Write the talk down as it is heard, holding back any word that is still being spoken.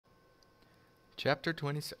Chapter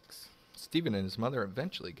 26. Stephen and his mother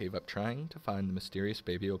eventually gave up trying to find the mysterious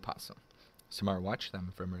baby opossum. Samar watched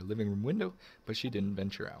them from her living room window, but she didn't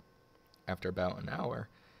venture out. After about an hour,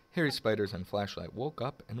 Harry Spiders and Flashlight woke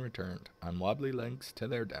up and returned, on wobbly legs, to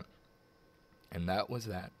their den. And that was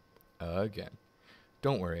that. Again.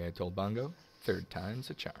 Don't worry, I told Bongo. Third time's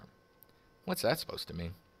a charm. What's that supposed to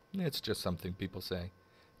mean? It's just something people say.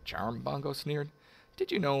 Charm? Bongo sneered.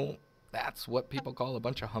 Did you know that's what people call a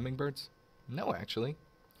bunch of hummingbirds? No, actually.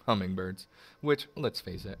 Hummingbirds, which, let's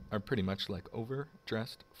face it, are pretty much like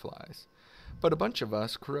overdressed flies. But a bunch of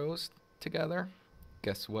us crows together,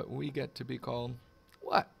 guess what we get to be called?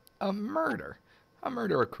 What? A murder. A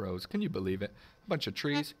murder of crows, can you believe it? A bunch of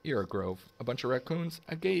trees, you're a grove. A bunch of raccoons,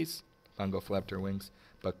 a gaze. Bongo flapped her wings.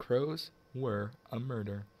 But crows were a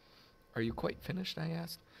murder. Are you quite finished? I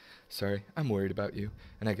asked. Sorry, I'm worried about you,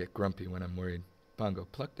 and I get grumpy when I'm worried. Bongo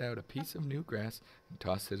plucked out a piece of new grass and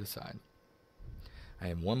tossed it aside. I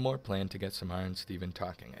have one more plan to get Samara and Stephen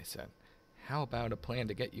talking, I said. How about a plan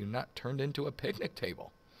to get you not turned into a picnic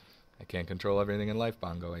table? I can't control everything in life,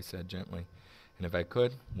 Bongo, I said gently. And if I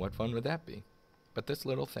could, what fun would that be? But this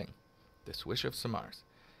little thing, this wish of Samar's,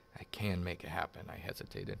 I can make it happen, I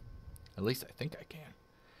hesitated. At least I think I can.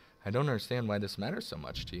 I don't understand why this matters so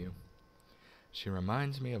much to you. She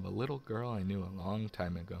reminds me of a little girl I knew a long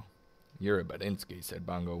time ago. You're a Badinsky, said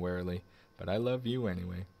Bongo warily, but I love you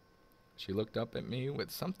anyway. She looked up at me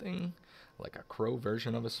with something like a crow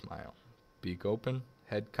version of a smile. Beak open,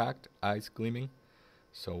 head cocked, eyes gleaming.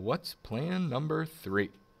 So what's plan number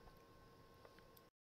 3?